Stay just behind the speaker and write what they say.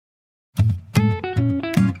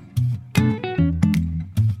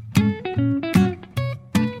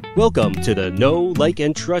Welcome to the Know, Like,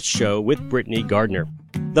 and Trust Show with Brittany Gardner,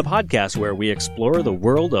 the podcast where we explore the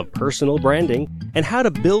world of personal branding and how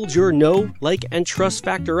to build your know, like, and trust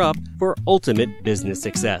factor up for ultimate business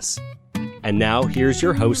success. And now, here's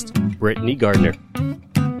your host, Brittany Gardner.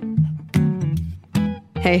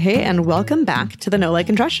 Hey, and welcome back to the Know, Like,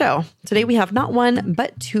 and Trust Show. Today we have not one,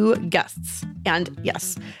 but two guests. And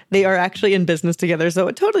yes, they are actually in business together, so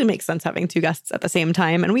it totally makes sense having two guests at the same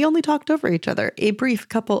time. And we only talked over each other a brief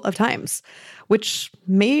couple of times, which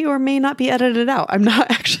may or may not be edited out. I'm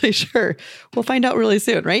not actually sure. We'll find out really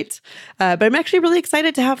soon, right? But I'm actually really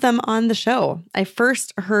excited to have them on the show. I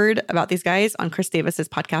first heard about these guys on Chris Davis's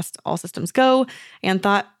podcast, All Systems Go, and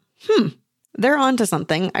thought, they're on to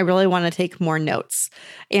something. I really want to take more notes.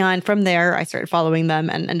 And from there, I started following them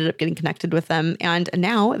and ended up getting connected with them. And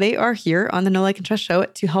now they are here on the Know, Like, and Trust Show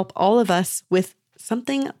to help all of us with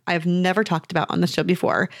something I've never talked about on the show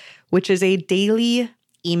before, which is a daily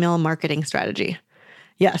email marketing strategy.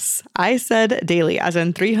 Yes, I said daily, as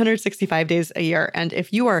in 365 days a year. And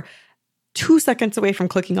if you are 2 seconds away from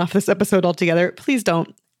clicking off this episode altogether, please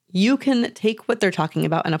don't. You can take what they're talking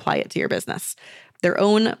about and apply it to your business. Their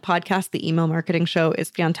own podcast, The Email Marketing Show,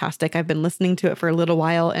 is fantastic. I've been listening to it for a little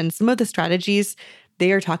while, and some of the strategies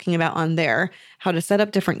they are talking about on there, how to set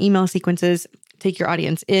up different email sequences, take your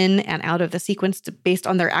audience in and out of the sequence based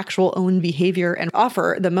on their actual own behavior and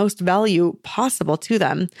offer the most value possible to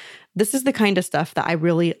them. This is the kind of stuff that I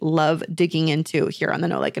really love digging into here on the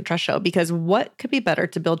Know, Like, and Trust Show, because what could be better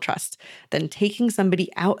to build trust than taking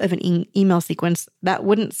somebody out of an email sequence that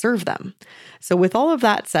wouldn't serve them? So with all of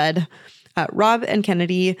that said, Rob and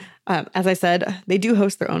Kennedy, as I said, they do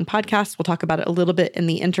host their own podcast. We'll talk about it a little bit in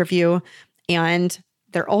the interview. And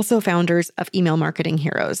they're also founders of Email Marketing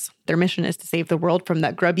Heroes. Their mission is to save the world from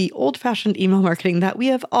that grubby, old-fashioned email marketing that we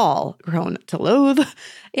have all grown to loathe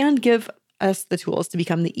and give us the tools to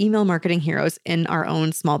become the email marketing heroes in our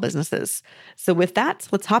own small businesses. So with that,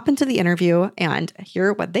 let's hop into the interview and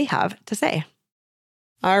hear what they have to say.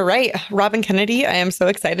 All right, Rob and Kennedy, I am so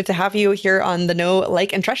excited to have you here on the Know,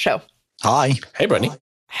 Like, and Trust Show. Hi. Hey, Brittany.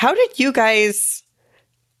 How did you guys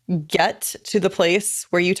get to the place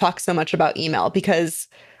where you talk so much about email? Because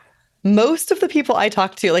most of the people I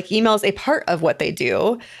talk to, like, email is a part of what they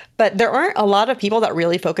do, but there aren't a lot of people that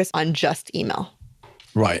really focus on just email.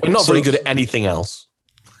 Right. We're not very good at anything else.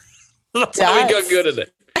 That's how we got good at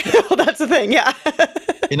it. Well, that's the thing, yeah.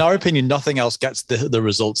 In our opinion, nothing else gets the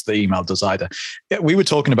results that email does either. We were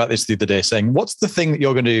talking about this the other day, saying, what's the thing that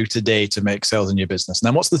you're going to do today to make sales in your business? And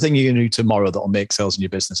then what's the thing you're going to do tomorrow that will make sales in your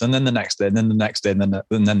business? And then the next day, and then the next day, and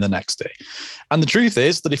then the next day. And the truth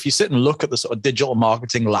is that if you sit and look at the sort of digital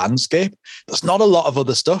marketing landscape, there's not a lot of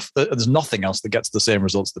other stuff. There's nothing else that gets the same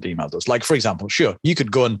results that email does. Like, for example, sure, you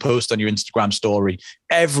could go and post on your Instagram story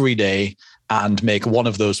every day and make one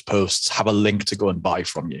of those posts have a link to go and buy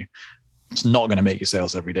from you. It's not going to make you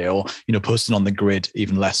sales every day, or, posting on the grid,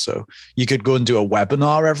 even less so. You could go and do a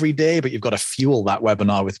webinar every day, but you've got to fuel that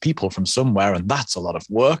webinar with people from somewhere, and that's a lot of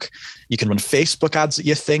work. You can run Facebook ads at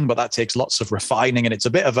your thing, but that takes lots of refining, and it's a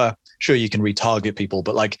bit of a, sure, you can retarget people,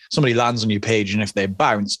 but like somebody lands on your page, and if they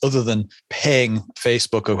bounce, other than paying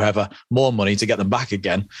Facebook or whoever more money to get them back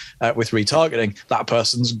again with retargeting, that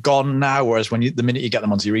person's gone now, whereas the minute you get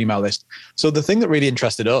them onto your email list. So the thing that really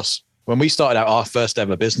interested us when we started out our first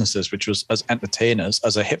ever businesses, which was as entertainers,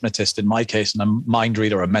 as a hypnotist in my case, and a mind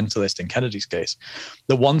reader, a mentalist in Kennedy's case,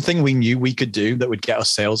 the one thing we knew we could do that would get us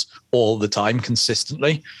sales all the time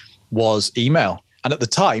consistently was email. And at the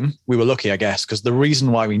time, we were lucky, I guess, because the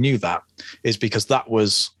reason why we knew that is because that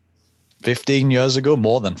was 15 years ago,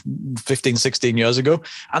 more than 15, 16 years ago.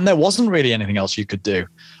 And there wasn't really anything else you could do.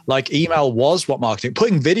 Like, email was what marketing,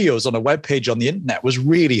 putting videos on a web page on the internet was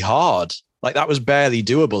really hard. Like, that was barely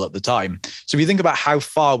doable at the time. So if you think about how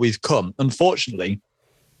far we've come, unfortunately,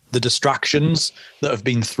 the distractions that have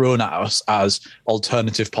been thrown at us as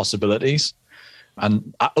alternative possibilities,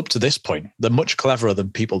 and up to this point, they're much cleverer than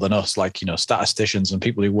people than us, like, statisticians and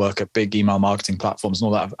people who work at big email marketing platforms and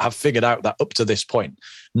all that have figured out that up to this point,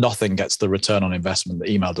 nothing gets the return on investment that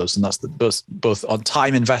email does. And that's both on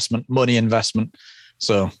time investment, money investment.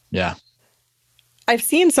 So, yeah. I've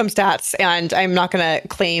seen some stats, and I'm not going to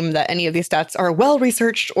claim that any of these stats are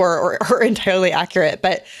well-researched or entirely accurate,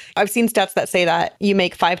 but I've seen stats that say that you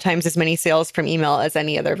make 5 times as many sales from email as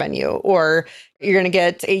any other venue, or you're going to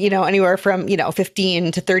get, anywhere from,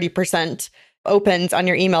 15 to 30% opens on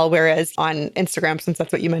your email, whereas on Instagram, since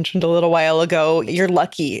that's what you mentioned a little while ago, you're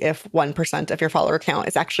lucky if 1% of your follower count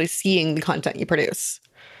is actually seeing the content you produce.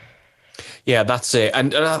 Yeah, that's it.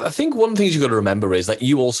 And I think one of the things you got to remember is that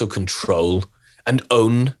you also control and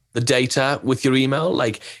own the data with your email.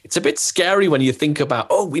 Like, it's a bit scary when you think about,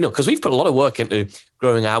 because we've put a lot of work into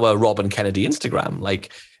growing our Rob and Kennedy Instagram.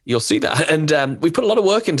 Like, you'll see that. And we've put a lot of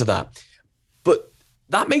work into that. But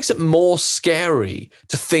that makes it more scary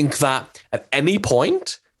to think that at any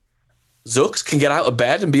point, Zooks can get out of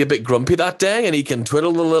bed and be a bit grumpy that day, and he can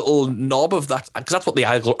twiddle the little knob of that, because that's what the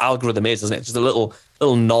algorithm is, isn't it? Just a little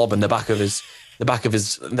knob in the back of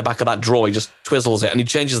that drawer. He just twizzles it and he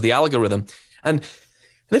changes the algorithm. And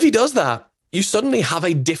if he does that, you suddenly have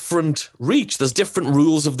a different reach. There's different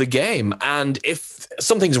rules of the game. And if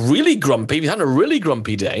something's really grumpy, if he's had a really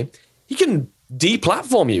grumpy day, he can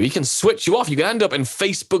deplatform you. He can switch you off. You can end up in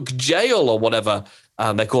Facebook jail or whatever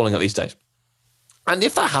they're calling it these days. And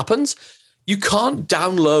if that happens, you can't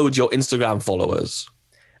download your Instagram followers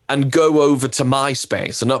and go over to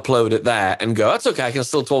MySpace and upload it there and go, that's okay, I can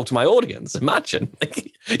still talk to my audience. Imagine.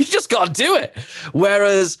 You just got to do it.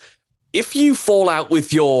 Whereas if you fall out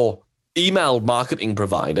with your email marketing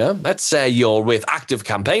provider, let's say you're with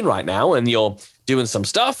ActiveCampaign right now and you're doing some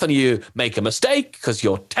stuff and you make a mistake because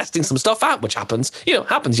you're testing some stuff out, which happens, you're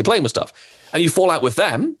playing with stuff, and you fall out with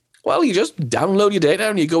them, well, you just download your data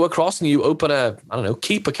and you go across and you open a,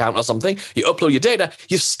 Keep account or something. You upload your data.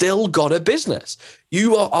 You've still got a business.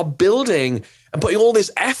 You are building and putting all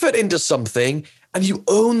this effort into something, and you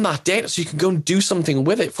own that data, so you can go and do something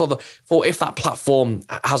with it for if that platform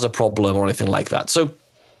has a problem or anything like that. So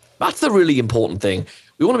that's the really important thing.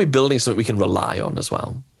 We want to be building something we can rely on as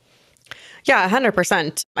well. Yeah,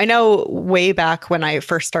 100%. I know way back when I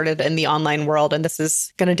first started in the online world, and this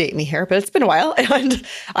is going to date me here, but it's been a while, and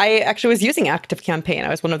I actually was using ActiveCampaign. I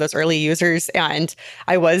was one of those early users, and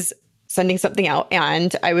I was sending something out,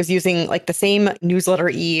 and I was using like the same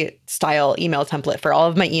newsletter-y style email template for all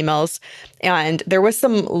of my emails. And there was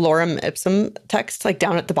some lorem ipsum text like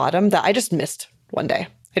down at the bottom that I just missed one day.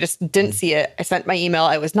 I just didn't see it. I sent my email.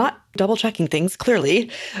 I was not double checking things, clearly,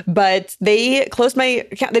 but they closed my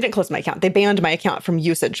account. They didn't close my account. They banned my account from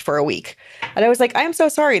usage for a week. And I was like, I am so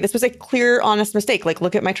sorry. This was a clear, honest mistake. Like,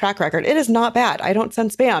 look at my track record. It is not bad. I don't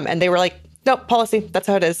send spam. And they were like, nope, policy. That's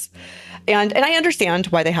how it is. And I understand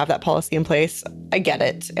why they have that policy in place. I get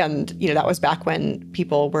it. And, that was back when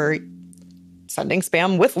people were sending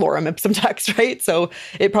spam with lorem ipsum text, right? So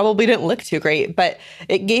it probably didn't look too great, but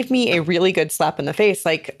it gave me a really good slap in the face.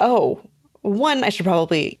 Like, oh, one, I should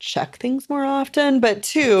probably check things more often, but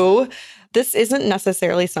two, this isn't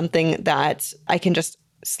necessarily something that I can just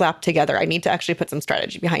slap together. I need to actually put some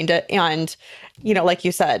strategy behind it. And, like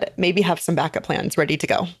you said, maybe have some backup plans ready to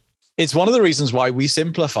go. It's one of the reasons why we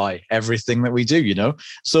simplify everything that we do,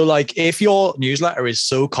 So like if your newsletter is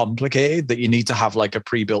so complicated that you need to have like a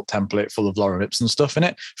pre-built template full of lorem ipsum stuff in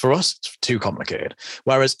it, for us, it's too complicated.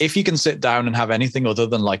 Whereas if you can sit down and have anything other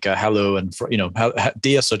than like a hello and,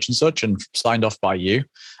 dear such and such and signed off by you,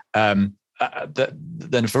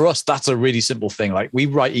 then for us, that's a really simple thing. Like we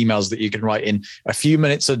write emails that you can write in a few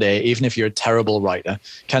minutes a day, even if you're a terrible writer.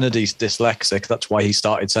 Kennedy's dyslexic. That's why he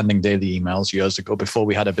started sending daily emails years ago before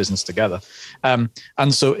we had a business together. And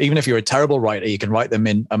so even if you're a terrible writer, you can write them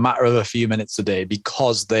in a matter of a few minutes a day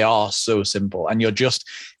because they are so simple. And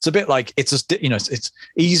it's a bit like, it's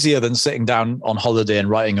easier than sitting down on holiday and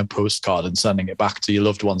writing a postcard and sending it back to your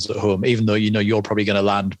loved ones at home, even though, you're probably going to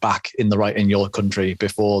land back in your country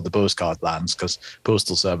before the postcard lands because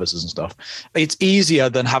postal services and stuff. It's easier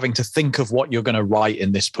than having to think of what you're going to write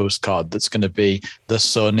in this postcard that's going to be, the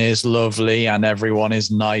sun is lovely and everyone is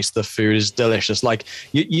nice, the food is delicious. Like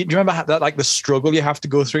you remember that, like the struggle you have to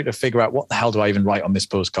go through to figure out what the hell do I even write on this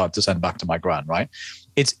postcard to send back to my gran, right?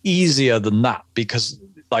 It's easier than that because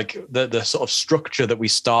like the sort of structure that we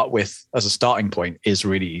start with as a starting point is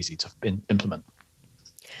really easy to implement.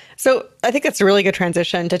 So I think that's a really good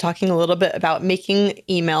transition to talking a little bit about making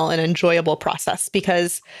email an enjoyable process,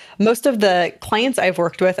 because most of the clients I've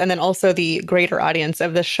worked with, and then also the greater audience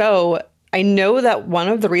of the show, I know that one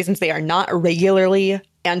of the reasons they are not regularly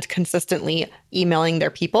and consistently emailing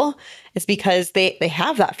their people is because they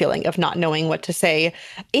have that feeling of not knowing what to say.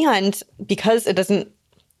 And because it doesn't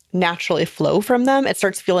naturally flow from them, it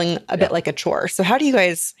starts feeling a bit like a chore. So how do you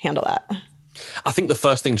guys handle that? I think the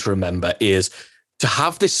first thing to remember is to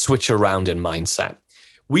have this switch around in mindset.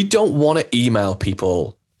 We don't want to email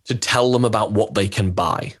people to tell them about what they can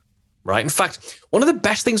buy, right? In fact, one of the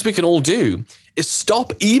best things we can all do is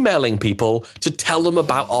stop emailing people to tell them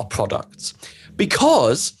about our products.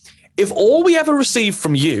 Because if all we ever receive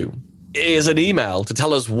from you is an email to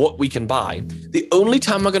tell us what we can buy, the only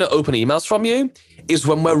time we're going to open emails from you is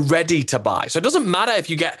when we're ready to buy. So it doesn't matter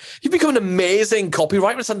if you become an amazing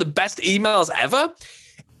copywriter and send the best emails ever.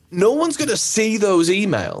 No one's going to see those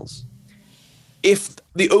emails if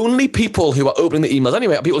the only people who are opening the emails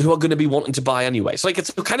anyway are people who are going to be wanting to buy anyway. So like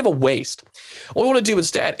it's kind of a waste. What we want to do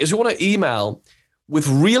instead is we want to email with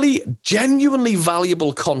really genuinely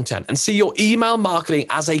valuable content and see your email marketing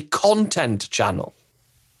as a content channel,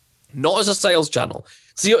 not as a sales channel.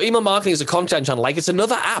 See your email marketing as a content channel, like it's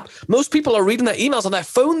another app. Most people are reading their emails on their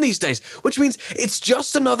phone these days, which means it's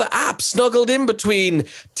just another app snuggled in between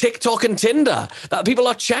TikTok and Tinder that people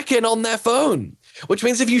are checking on their phone, which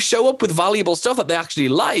means if you show up with valuable stuff that they actually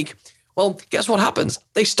like, well, guess what happens?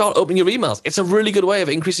 They start opening your emails. It's a really good way of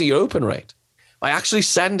increasing your open rate by actually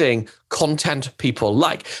sending content people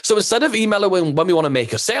like. So instead of emailing when we want to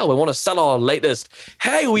make a sale, we want to sell our latest,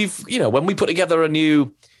 hey, when we put together a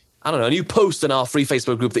new post in our free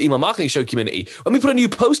Facebook group, the Email Marketing Show community, when we put a new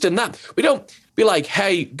post in that, we don't be like,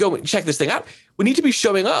 hey, go and check this thing out. We need to be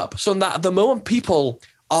showing up so that at the moment people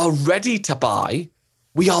are ready to buy,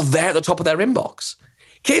 we are there at the top of their inbox.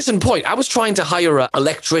 Case in point, I was trying to hire an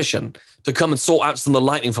electrician to come and sort out some of the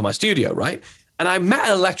lighting for my studio, right? And I met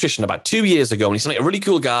an electrician about 2 years ago, and he's like a really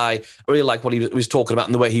cool guy. I really like what he was talking about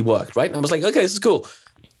and the way he worked, right? And I was like, okay, this is cool.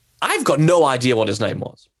 I've got no idea what his name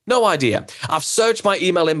was. No idea. I've searched my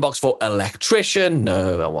email inbox for electrician.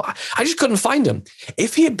 No, I just couldn't find him.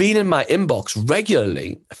 If he had been in my inbox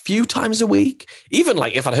regularly, a few times a week, even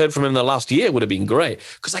like if I'd heard from him in the last year, would have been great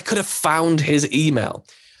because I could have found his email.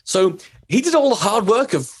 So he did all the hard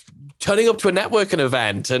work of turning up to a networking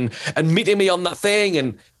event and meeting me on that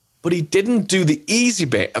thing. But he didn't do the easy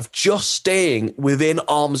bit of just staying within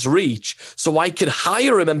arm's reach so I could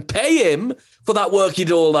hire him and pay him for that work he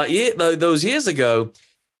did all those years ago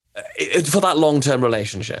for that long-term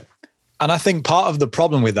relationship. And I think part of the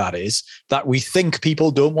problem with that is that we think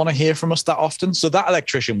people don't want to hear from us that often. So that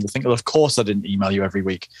electrician will think, well, of course I didn't email you every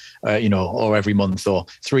week, or every month or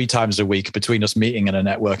 3 times a week between us meeting and a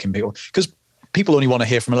networking people. Because people only want to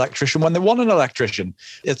hear from an electrician when they want an electrician.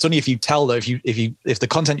 It's only if you tell them, if the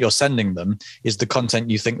content you're sending them is the content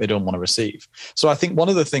you think they don't want to receive. So I think one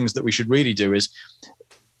of the things that we should really do is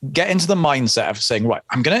get into the mindset of saying, right,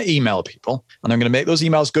 I'm going to email people and I'm going to make those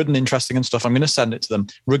emails good and interesting and stuff. I'm going to send it to them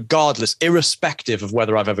regardless, irrespective of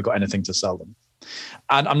whether I've ever got anything to sell them.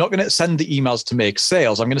 And I'm not going to send the emails to make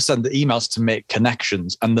sales. I'm going to send the emails to make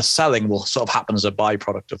connections, and the selling will sort of happen as a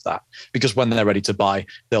byproduct of that, because when they're ready to buy,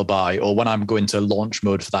 they'll buy. Or when I'm going to launch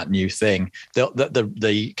mode for that new thing,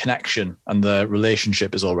 the connection and the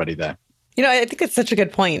relationship is already there. I think it's such a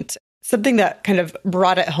good point. Something that kind of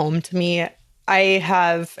brought it home to me.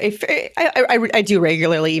 I do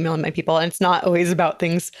regularly email my people, and it's not always about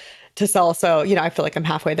things to sell. So, I feel like I'm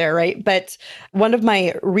halfway there, right? But one of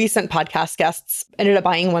my recent podcast guests ended up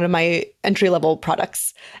buying one of my entry-level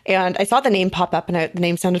products. And I saw the name pop up and the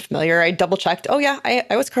name sounded familiar. I double-checked. Oh, yeah,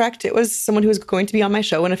 I was correct. It was someone who was going to be on my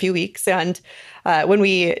show in a few weeks. And when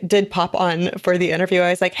we did pop on for the interview,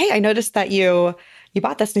 I was like, hey, I noticed that you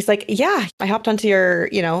bought this. And he's like, yeah, I hopped onto your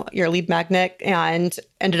lead magnet and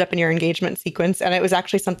ended up in your engagement sequence. And it was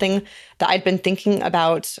actually something that I'd been thinking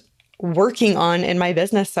about working on in my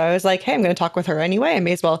business. So I was like, hey, I'm going to talk with her anyway. I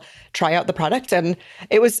may as well try out the product. And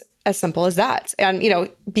it was as simple as that. And,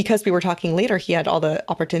 because we were talking later, he had all the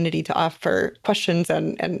opportunity to offer questions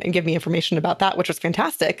and give me information about that, which was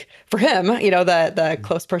fantastic for him, the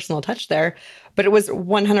close personal touch there. But it was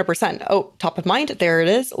 100%, top of mind, there it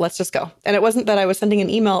is, let's just go. And it wasn't that I was sending an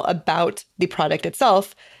email about the product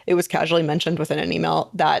itself. It was casually mentioned within an email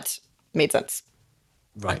that made sense.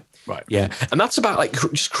 Right. Yeah. And that's about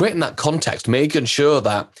just creating that context, making sure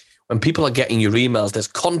that when people are getting your emails, there's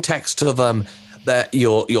context to them, that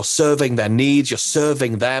you're serving their needs, you're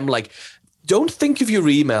serving them. Don't think of your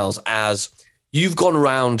emails as you've gone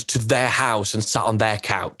around to their house and sat on their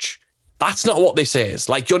couch. That's not what this is.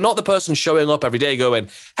 You're not the person showing up every day going,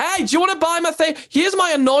 hey, do you want to buy my thing? Here's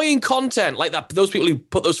my annoying content. Like that, those people who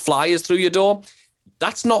put those flyers through your door.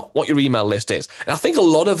 That's not what your email list is. And I think a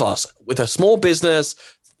lot of us with a small business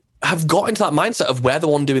have got into that mindset of we're the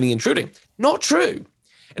one doing the intruding. Not true.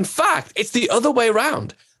 In fact, it's the other way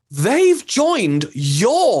around. They've joined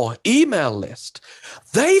your email list.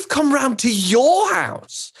 They've come round to your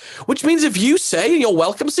house, which means if you say in your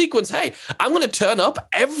welcome sequence, hey, I'm going to turn up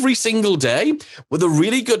every single day with a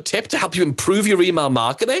really good tip to help you improve your email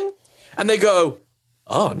marketing. And they go,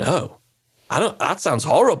 oh no, that sounds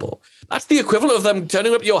horrible. That's the equivalent of them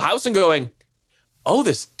turning up at your house and going, oh,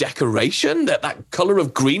 this decoration, that color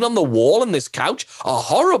of green on the wall and this couch are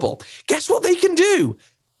horrible. Guess what they can do?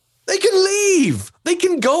 They can leave. They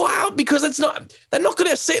can go out because they're not going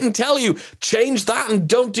to sit and tell you, change that and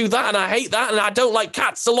don't do that. And I hate that. And I don't like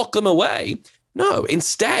cats, so lock them away. No,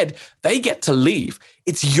 instead, they get to leave.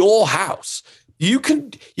 It's your house. You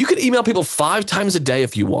can email people 5 times a day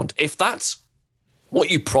if you want. If that's what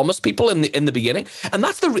you promise people in the beginning. And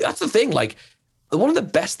that's the thing. Like, one of the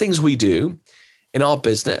best things we do in our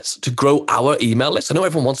business to grow our email list. I know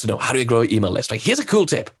everyone wants to know, how do you grow an email list? Like, here's a cool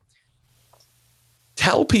tip.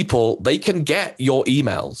 Tell people they can get your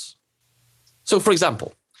emails. So, for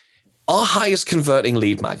example, our highest converting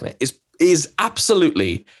lead magnet is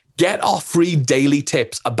absolutely get our free daily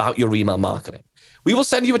tips about your email marketing. We will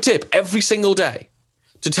send you a tip every single day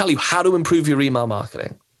to tell you how to improve your email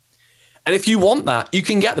marketing. And if you want that, you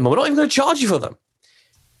can get them. And we're not even going to charge you for them.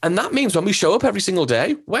 And that means when we show up every single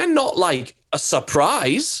day, we're not like a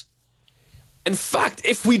surprise. In fact,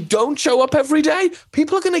 if we don't show up every day,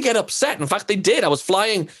 people are going to get upset. In fact, they did. I was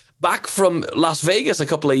flying back from Las Vegas a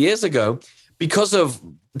couple of years ago because of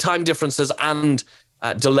time differences and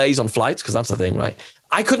delays on flights, because that's the thing, right?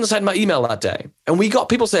 I couldn't send my email that day. And we got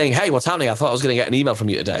people saying, hey, what's happening? I thought I was going to get an email from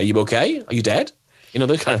you today. Are you okay? Are you dead? You know,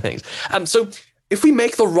 those kind of things. So if we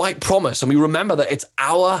make the right promise and we remember that it's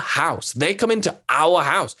our house, they come into our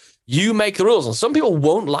house, you make the rules. And some people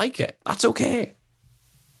won't like it. That's okay.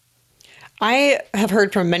 I have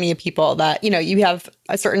heard from many people that, you have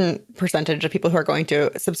a certain percentage of people who are going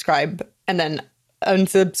to subscribe and then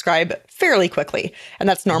unsubscribe fairly quickly. And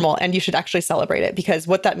that's normal. And you should actually celebrate it, because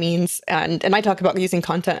what that means, and I talk about using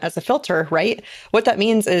content as a filter, right? What that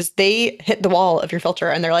means is they hit the wall of your filter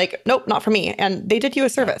and they're like, nope, not for me. And they did you a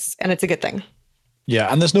service, and it's a good thing.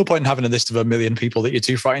 Yeah, and there's no point in having a list of 1 million people that you're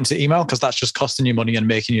too frightened to email, because that's just costing you money and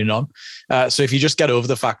making you none. So if you just get over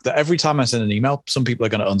the fact that every time I send an email, some people are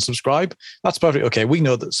going to unsubscribe, that's perfectly okay. We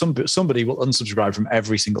know that somebody will unsubscribe from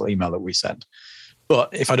every single email that we send. But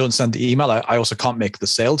if I don't send the email, I also can't make the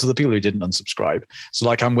sale to the people who didn't unsubscribe. So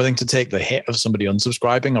like, I'm willing to take the hit of somebody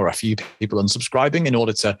unsubscribing or a few people unsubscribing in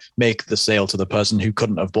order to make the sale to the person who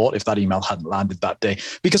couldn't have bought if that email hadn't landed that day.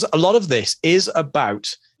 Because a lot of this is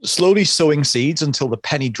about slowly sowing seeds until the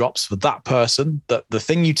penny drops for that person, that the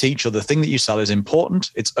thing you teach or the thing that you sell is important,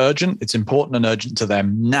 it's urgent, it's important and urgent to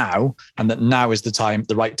them now, and that now is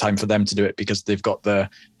the right time for them to do it, because they've got the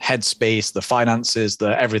headspace, the finances,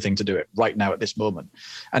 the everything to do it right now at this moment.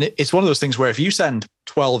 And it's one of those things where if you send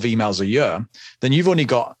 12 emails a year, then you've only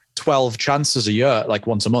got 12 chances a year, like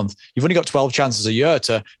once a month. You've only got 12 chances a year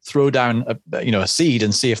to throw down a seed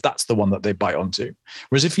and see if that's the one that they bite onto.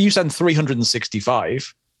 Whereas if you send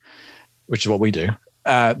 365, which is what we do,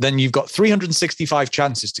 then you've got 365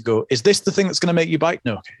 chances to go, is this the thing that's going to make you bite?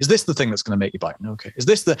 No. Okay. Is this the thing that's going to make you bite? No. Okay. Is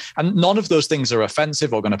this and none of those things are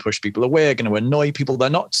offensive or going to push people away, are going to annoy people. They're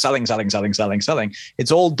not selling.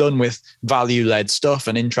 It's all done with value-led stuff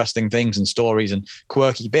and interesting things and stories and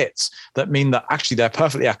quirky bits that mean that actually they're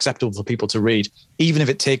perfectly acceptable for people to read, even if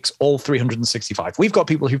it takes all 365. We've got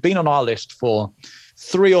people who've been on our list for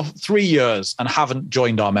 3 years and haven't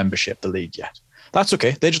joined our membership, the league, yet. That's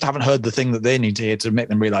okay. They just haven't heard the thing that they need to hear to make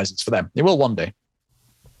them realize it's for them. They will one day.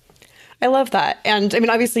 I love that. And I mean,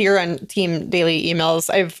 obviously you're on team daily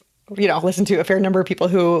emails. I've, listened to a fair number of people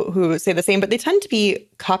who say the same, but they tend to be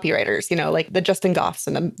copywriters, like the Justin Goffs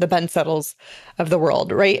and the Ben Settles of the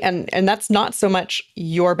world, right? And that's not so much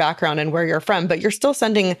your background and where you're from, but you're still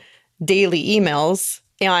sending daily emails.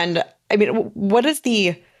 And I mean, what is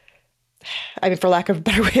for lack of a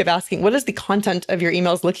better way of asking, what is the content of your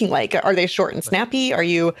emails looking like? Are they short and snappy? Are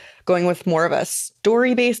you going with more of a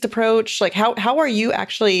story-based approach? Like how are you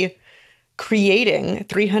actually creating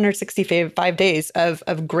 365 days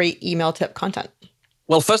of great email tip content?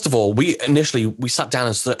 Well, first of all, we sat down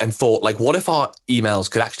and thought, like, what if our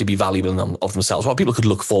emails could actually be valuable of themselves? What people could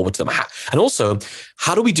look forward to them? And also,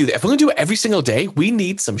 how do we do that? If we're going to do it every single day, we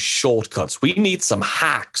need some shortcuts. We need some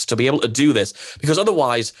hacks to be able to do this, because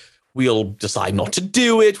otherwise we'll decide not to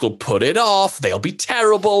do it. We'll put it off. They'll be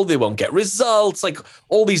terrible. They won't get results, like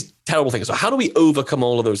all these terrible things. So how do we overcome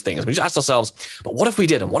all of those things? We just asked ourselves, but what if we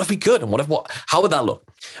did? And what if we could? And how would that look?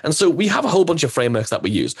 And so we have a whole bunch of frameworks that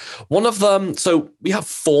we use. One of them, so we have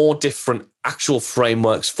 4 different actual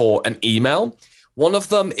frameworks for an email. One of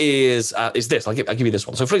them is this. I'll give you this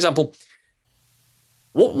one. So for example,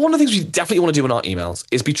 one of the things we definitely want to do in our emails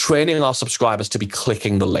is be training our subscribers to be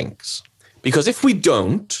clicking the links. Because if we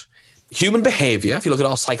don't, human behavior, if you look at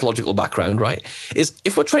our psychological background, right, is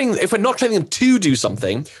if we're not training them to do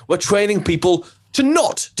something, we're training people to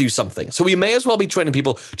not do something. So we may as well be training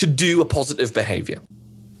people to do a positive behavior.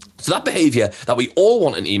 So that behavior that we all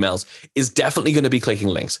want in emails is definitely going to be clicking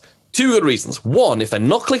links. 2 good reasons. One, if they're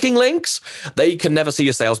not clicking links, they can never see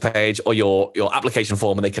your sales page or your application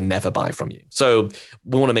form, and they can never buy from you. So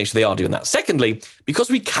we want to make sure they are doing that. Secondly, because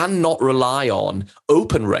we cannot rely on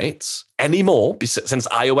open rates anymore, since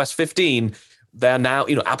iOS 15, they're now,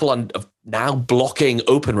 Apple have now blocking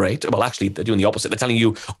open rate. Well, actually, they're doing the opposite. They're telling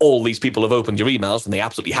you all these people have opened your emails and they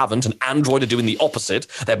absolutely haven't. And Android are doing the opposite.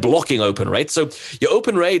 They're blocking open rate. So your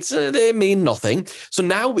open rates, they mean nothing. So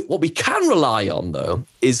now what we can rely on, though,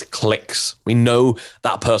 is clicks. We know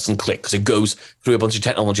that person clicks. It goes through a bunch of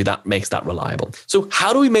technology that makes that reliable. So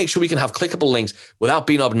how do we make sure we can have clickable links without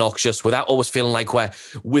being obnoxious, without always feeling like we're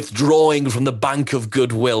withdrawing from the bank of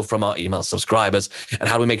goodwill from our email subscribers? And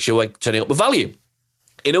how do we make sure we're turning up with value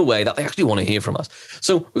in a way that they actually want to hear from us?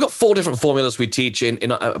 So we've got 4 different formulas we teach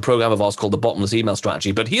in a program of ours called the Bottomless Email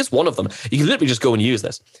Strategy, but here's one of them. You can literally just go and use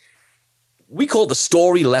this. We call it the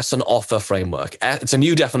Story Lesson Offer Framework. It's a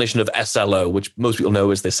new definition of SLO, which most people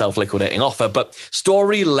know is the self-liquidating offer, but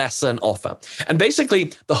Story Lesson Offer. And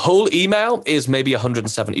basically, the whole email is maybe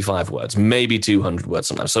 175 words, maybe 200 words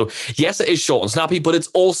sometimes. So yes, it is short and snappy, but it's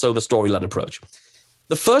also the story-led approach.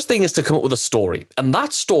 The first thing is to come up with a story, and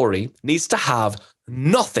that story needs to have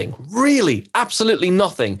nothing, really, absolutely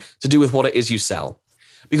nothing to do with what it is you sell.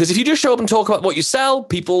 Because if you just show up and talk about what you sell,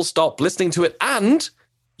 people stop listening to it and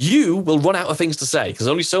you will run out of things to say because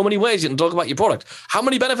there's only so many ways you can talk about your product. How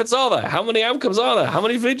many benefits are there? How many outcomes are there? How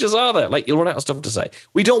many features are there? Like, you'll run out of stuff to say.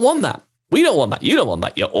 We don't want that. We don't want that. You don't want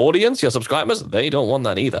that. Your audience, your subscribers, they don't want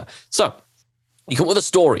that either. So you come up with a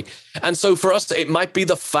story. And so for us, it might be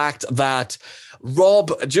the fact that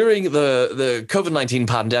Rob, during the COVID-19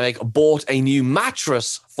 pandemic, bought a new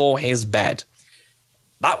mattress for his bed.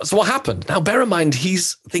 That's what happened. Now, bear in mind,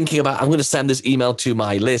 he's thinking about, I'm going to send this email to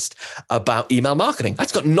my list about email marketing.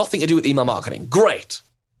 That's got nothing to do with email marketing. Great.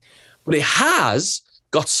 But it has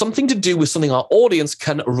got something to do with something our audience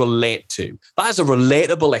can relate to. That is a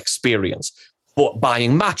relatable experience. But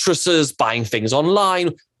buying mattresses, buying things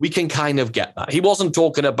online, we can kind of get that. He wasn't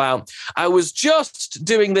talking about, I was just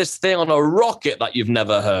doing this thing on a rocket that you've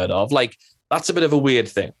never heard of. Like, that's a bit of a weird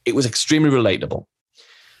thing. It was extremely relatable.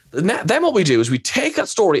 Then what we do is we take that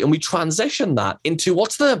story and we transition that into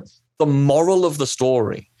what's the moral of the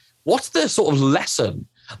story? What's the sort of lesson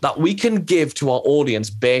that we can give to our audience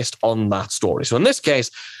based on that story? So in this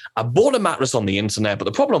case, I bought a mattress on the internet, but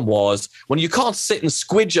the problem was when you can't sit and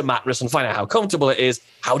squidge a mattress and find out how comfortable it is,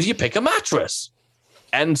 how do you pick a mattress?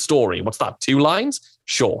 End story. What's that? 2 lines?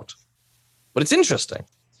 Short. But it's interesting.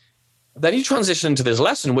 Then you transition into this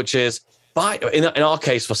lesson, which is, in our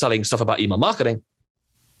case, for selling stuff about email marketing,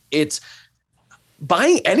 it's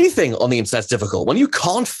buying anything on the internet is difficult. When you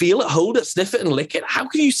can't feel it, hold it, sniff it, and lick it, how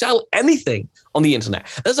can you sell anything on the internet?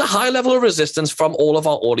 There's a high level of resistance from all of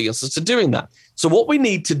our audiences to doing that. So what we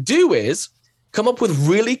need to do is come up with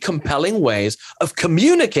really compelling ways of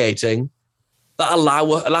communicating that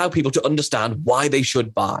allow people to understand why they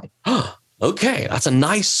should buy. Okay, that's a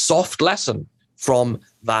nice soft lesson from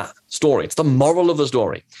that story. It's the moral of the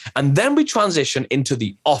story. And then we transition into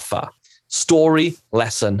the offer. Story,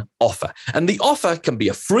 lesson, offer. And the offer can be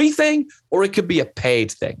a free thing or it could be a paid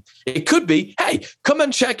thing. It could be, hey, come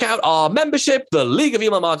and check out our membership, the League of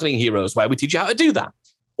Email Marketing Heroes, where we teach you how to do that.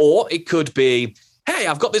 Or it could be, hey,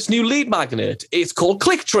 I've got this new lead magnet. It's called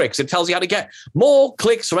Click Tricks. It tells you how to get more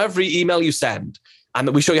clicks from every email you send.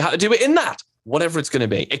 And we show you how to do it in that, whatever it's going to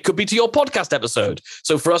be. It could be to your podcast episode.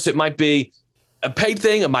 So for us, it might be a paid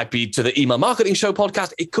thing. It might be to the Email Marketing Show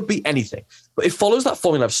podcast. It could be anything. But it follows that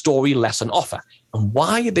formula of story, lesson, offer. And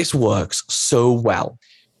why this works so well.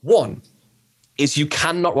 One is you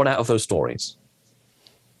cannot run out of those stories.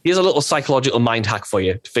 Here's a little psychological mind hack for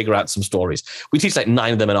you to figure out some stories. We teach like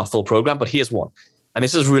 9 of them in our full program, but here's one. And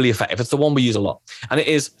this is really effective. It's the one we use a lot. And it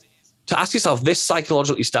is to ask yourself this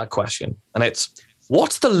psychologically stacked question. And it's,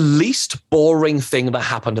 what's the least boring thing that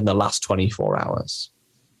happened in the last 24 hours?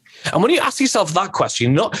 And when you ask yourself that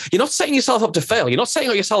question, you're not setting yourself up to fail. You're not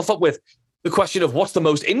setting yourself up with the question of what's the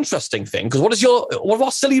most interesting thing. Because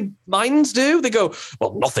what silly minds do? They go,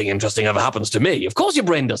 well, nothing interesting ever happens to me. Of course your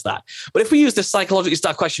brain does that. But if we use this psychologically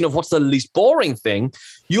stacked question of what's the least boring thing,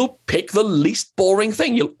 you'll pick the least boring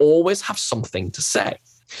thing. You'll always have something to say.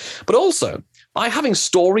 But also, by having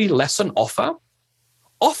story, lesson,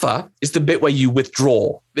 offer is the bit where you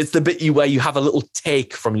withdraw. It's the bit where you have a little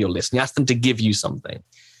take from your list and you ask them to give you something.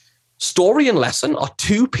 Story and lesson are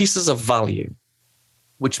 2 pieces of value,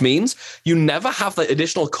 which means you never have the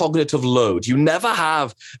additional cognitive load. You never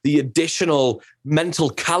have the additional mental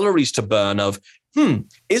calories to burn of,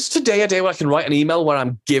 is today a day where I can write an email where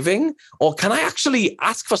I'm giving? Or can I actually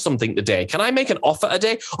ask for something today? Can I make an offer a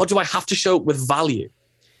day? Or do I have to show it with value?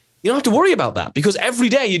 You don't have to worry about that because every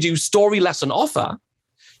day you do story, lesson, offer,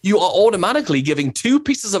 you are automatically giving 2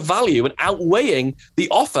 pieces of value and outweighing the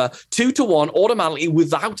offer 2 to 1 automatically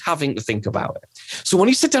without having to think about it. So when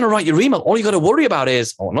you sit down and write your email, all you got to worry about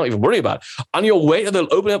is, or not even worry about, on your way to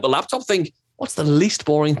opening up the laptop, think, what's the least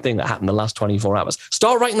boring thing that happened in the last 24 hours?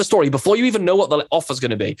 Start writing the story before you even know what the offer's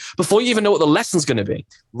going to be, before you even know what the lesson's going to be.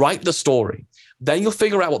 Write the story. Then you'll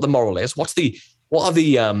figure out what the moral is. What are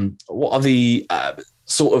the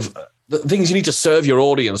sort of the things you need to serve your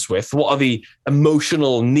audience with? What are the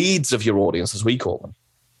emotional needs of your audience, as we call them?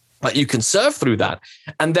 That you can serve through that.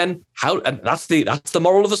 And then that's the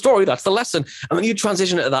moral of the story. That's the lesson. And then you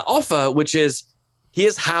transition it to that offer, which is,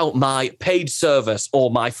 here's how my paid service or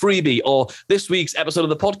my freebie or this week's episode of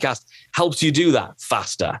the podcast helps you do that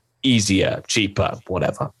faster, easier, cheaper,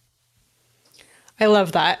 whatever. I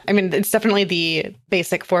love that. I mean, it's definitely the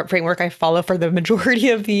basic framework I follow for the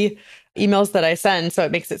majority of the emails that I send. So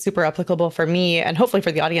it makes it super applicable for me and hopefully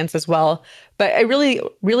for the audience as well. But I really,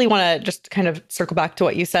 really want to just kind of circle back to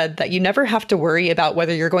what you said, that you never have to worry about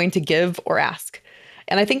whether you're going to give or ask.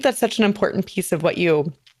 And I think that's such an important piece of what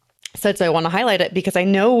you said. So I want to highlight it because I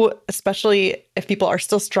know, especially if people are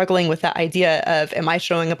still struggling with that idea of, am I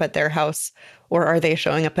showing up at their house or are they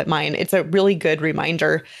showing up at mine? It's a really good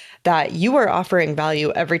reminder that you are offering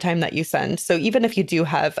value every time that you send. So even if you do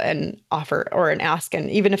have an offer or an ask, and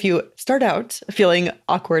even if you start out feeling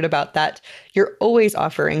awkward about that, you're always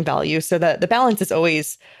offering value so that the balance is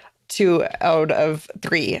always 2 out of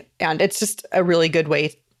 3. And it's just a really good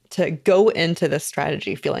way to go into this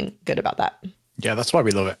strategy feeling good about that. Yeah, that's why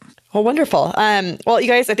we love it. Oh, wonderful. Well, you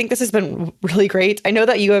guys, I think this has been really great. I know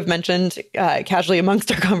that you have mentioned casually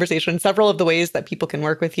amongst our conversation several of the ways that people can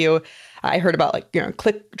work with you. I heard about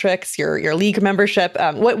ClickTricks, your league membership.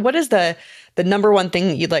 What is the number one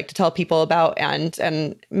thing you'd like to tell people about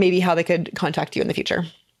and maybe how they could contact you in the future?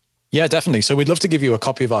 Yeah, definitely. So we'd love to give you a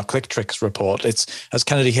copy of our ClickTricks report. It's, as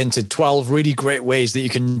Kennedy hinted, 12 really great ways that you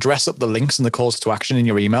can dress up the links and the calls to action in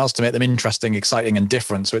your emails to make them interesting, exciting, and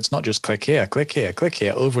different. So it's not just click here,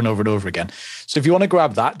 over and over and over again. So if you want to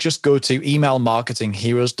grab that, just go to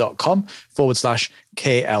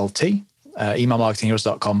emailmarketingheroes.com/KLT,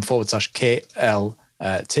 emailmarketingheroes.com/KLT.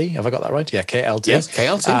 Have I got that right? Yeah, KLT. Yes,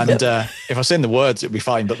 KLT. And if I say in the words, it'd be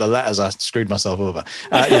fine, but the letters, I screwed myself over.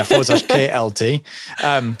 /KLT.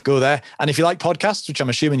 Go there. And if you like podcasts, which I'm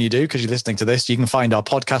assuming you do because you're listening to this, you can find our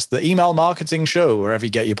podcast, The Email Marketing Show, wherever you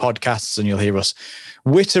get your podcasts, and you'll hear us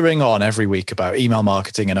whittering on every week about email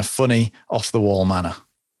marketing in a funny, off-the-wall manner.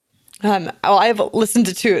 Well, I've listened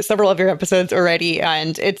to several of your episodes already,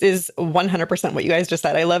 and it is 100% what you guys just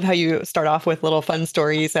said. I love how you start off with little fun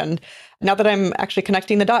stories. And now that I'm actually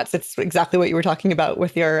connecting the dots, it's exactly what you were talking about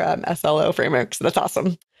with your SLO framework. So that's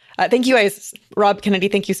awesome. Thank you guys. Rob, Kennedy,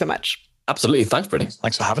 thank you so much. Absolutely. Thanks, Brittany.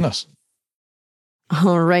 Thanks for having us.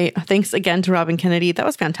 All right. Thanks again to Rob and Kennedy. That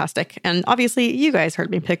was fantastic. And obviously, you guys heard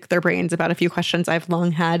me pick their brains about a few questions I've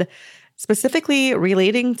long had, specifically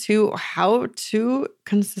relating to how to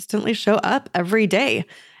consistently show up every day.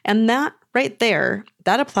 And that right there,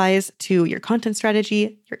 that applies to your content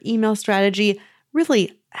strategy, your email strategy,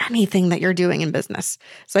 really anything that you're doing in business.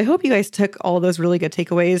 So I hope you guys took all those really good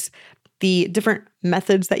takeaways. The different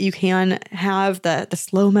methods that you can have, the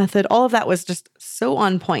slow method, all of that was just so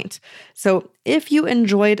on point. So if you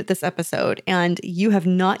enjoyed this episode and you have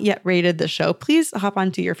not yet rated the show, please hop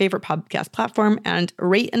onto your favorite podcast platform and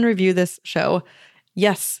rate and review this show.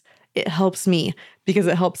 Yes, it helps me because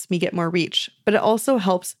it helps me get more reach, but it also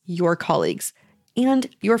helps your colleagues and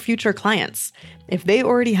your future clients. If they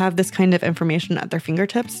already have this kind of information at their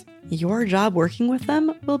fingertips, your job working with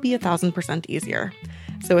them will be 1,000% easier.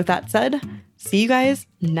 So with that said, see you guys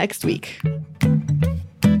next week.